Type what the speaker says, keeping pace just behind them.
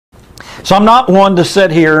So I'm not one to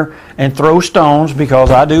sit here and throw stones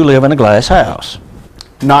because I do live in a glass house.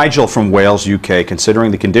 Nigel from Wales, UK,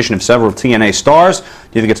 considering the condition of several TNA stars, do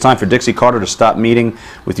you think it's time for Dixie Carter to stop meeting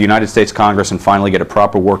with the United States Congress and finally get a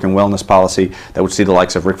proper work and wellness policy that would see the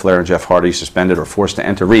likes of Ric Flair and Jeff Hardy suspended or forced to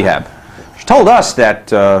enter rehab? She told us that,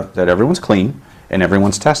 that everyone's clean and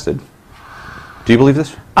everyone's tested. Do you believe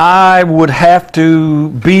this? I would have to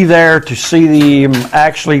be there to see them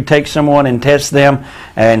actually take someone and test them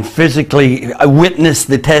and physically witness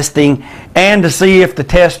the testing and to see if the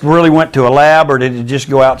test really went to a lab or did it just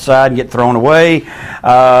go outside and get thrown away.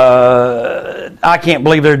 I can't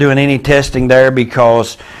believe they're doing any testing there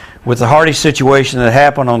because with the Hardy situation that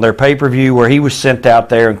happened on their pay-per-view where he was sent out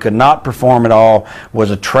there and could not perform at all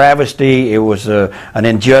was a travesty. It was an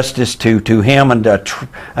injustice to him and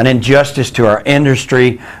an injustice to our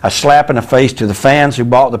industry, a slap in the face to the fans who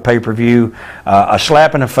bought the pay-per-view, a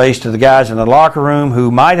slap in the face to the guys in the locker room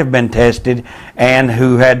who might have been tested and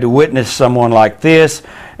who had to witness someone like this.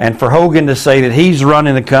 And for Hogan to say that he's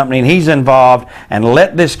running the company and he's involved and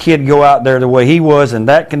let this kid go out there the way he was in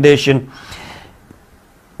that condition.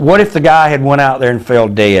 What if the guy had went out there and fell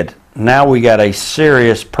dead? Now we got a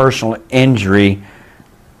serious personal injury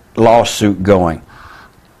lawsuit going.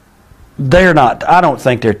 They're not, I don't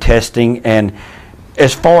think they're testing. And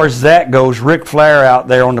as far as that goes, Ric Flair out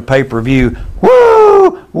there on the pay-per-view,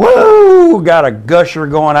 woo, woo, got a gusher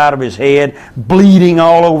going out of his head, bleeding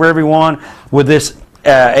all over everyone with this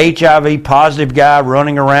HIV positive guy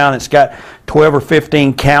running around. It's got 12 or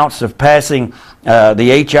 15 counts of passing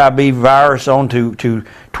the HIV virus on to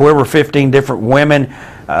 12 or 15 different women.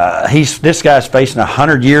 This guy's facing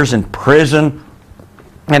 100 years in prison.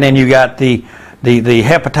 And then you got the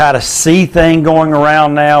hepatitis C thing going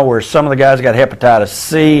around now where some of the guys got hepatitis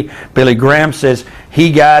C. Billy Graham says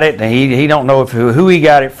he got it, and he don't know who he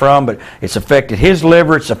got it from, but it's affected his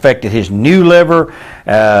liver, it's affected his new liver.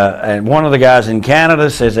 And one of the guys in Canada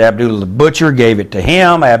says Abdullah the Butcher gave it to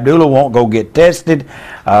him. Abdullah won't go get tested.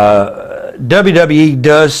 WWE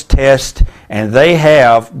does test, and they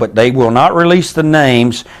have, but they will not release the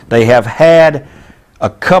names. They have had a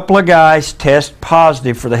couple of guys test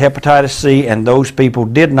positive for the hepatitis C, and those people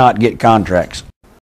did not get contracts.